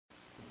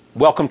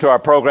Welcome to our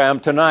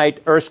program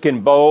tonight. Erskine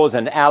Bowles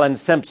and Alan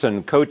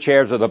Simpson,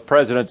 co-chairs of the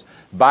President's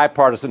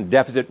Bipartisan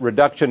Deficit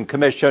Reduction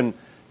Commission,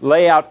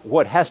 lay out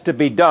what has to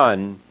be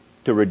done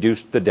to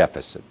reduce the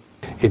deficit.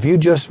 If you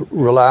just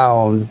rely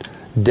on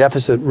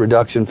deficit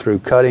reduction through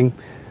cutting,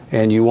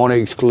 and you want to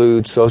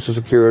exclude Social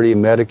Security,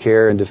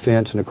 Medicare, and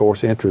defense, and of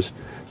course interest,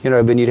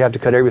 then you'd have to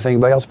cut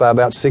everything else by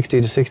about 60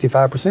 to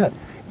 65%.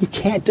 You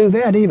can't do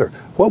that either.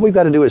 What we've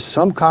got to do is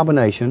some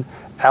combination.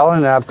 Alan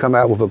and I have come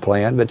out with a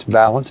plan that's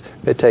balanced,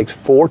 that takes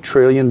 $4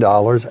 trillion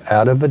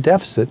out of the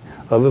deficit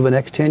over the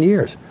next 10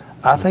 years.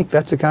 I think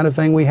that's the kind of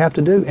thing we have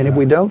to do. And if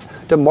we don't,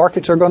 the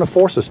markets are going to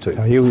force us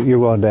to. You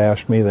wanted to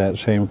ask me that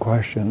same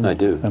question. I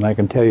do. And I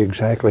can tell you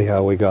exactly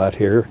how we got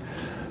here.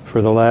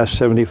 For the last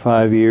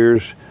 75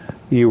 years,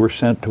 you were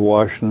sent to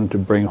Washington to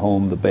bring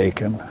home the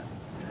bacon.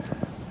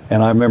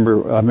 And I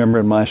remember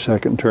in my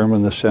second term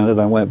in the Senate,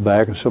 I went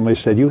back and somebody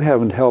said, "You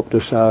haven't helped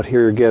us out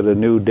here get a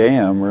new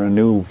dam or a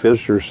new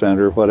visitor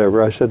center or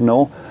whatever." I said,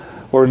 "No."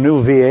 Or a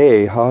new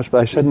VA hospital.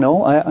 I said,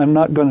 "No, I'm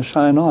not going to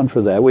sign on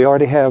for that. We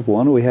already have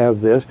one. We have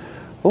this."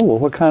 "Oh, well,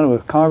 what kind of a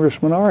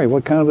congressman are you?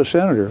 What kind of a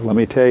senator?" Let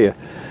me tell you.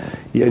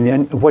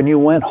 And when you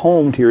went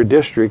home to your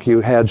district,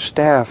 you had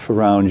staff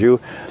around you.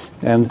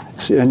 And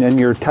in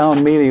your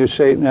town meeting, you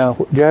say, "Now,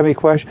 do you have any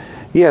questions?"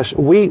 "Yes,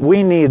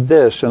 we need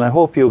this, and I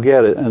hope you'll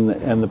get it."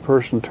 And the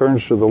person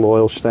turns to the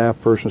loyal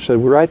staff person and said,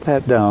 "Well, write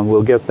that down.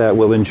 We'll get that.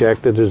 We'll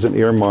inject it as an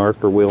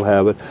earmark, or we'll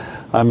have it."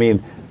 I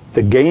mean,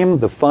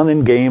 the fun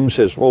and games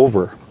is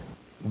over.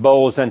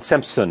 Bowles and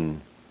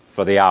Simpson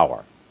for the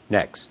hour.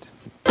 Next.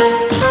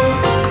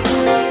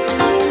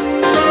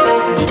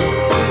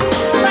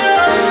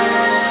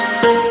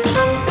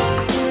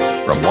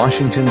 From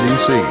Washington,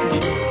 D.C.,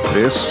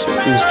 this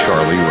is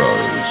Charlie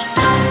Rose.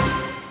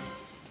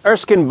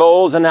 Erskine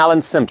Bowles and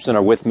Alan Simpson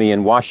are with me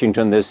in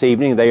Washington this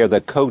evening. They are the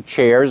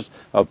co-chairs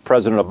of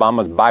President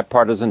Obama's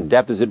Bipartisan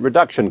Deficit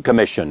Reduction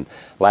Commission.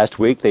 Last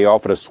week, they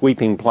offered a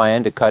sweeping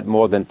plan to cut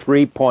more than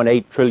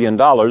 $3.8 trillion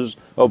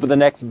over the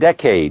next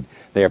decade.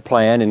 Their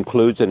plan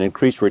includes an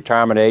increased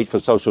retirement age for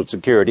Social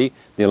Security,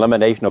 the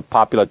elimination of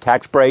popular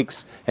tax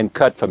breaks, and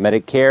cut for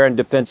Medicare and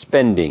defense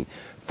spending.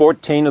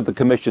 14 of the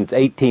Commission's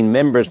 18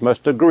 members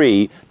must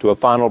agree to a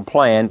final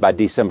plan by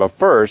December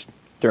 1st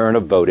to earn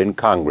a vote in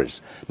Congress.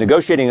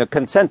 Negotiating a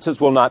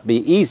consensus will not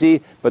be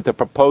easy, but the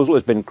proposal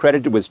has been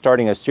credited with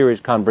starting a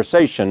serious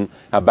conversation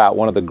about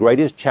one of the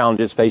greatest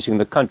challenges facing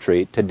the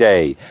country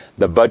today.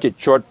 The budget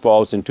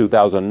shortfalls in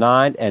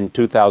 2009 and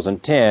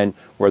 2010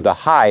 were the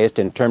highest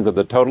in terms of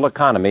the total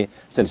economy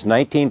since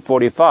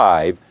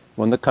 1945,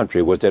 when the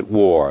country was at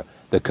war.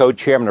 The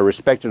co-chairmen are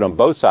respected on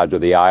both sides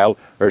of the aisle.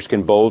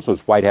 Erskine Bowles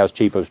was White House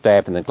Chief of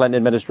Staff in the Clinton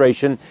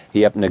administration.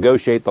 He helped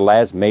negotiate the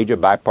last major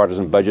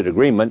bipartisan budget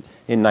agreement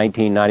in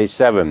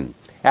 1997.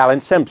 Alan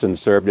Simpson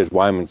served as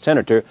Wyoming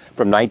Senator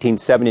from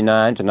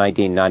 1979 to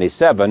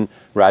 1997,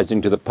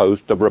 rising to the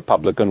post of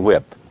Republican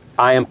whip.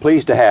 I am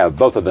pleased to have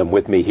both of them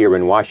with me here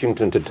in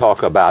Washington to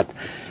talk about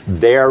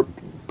their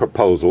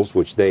proposals,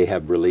 which they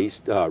have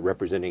released,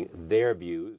 representing their views.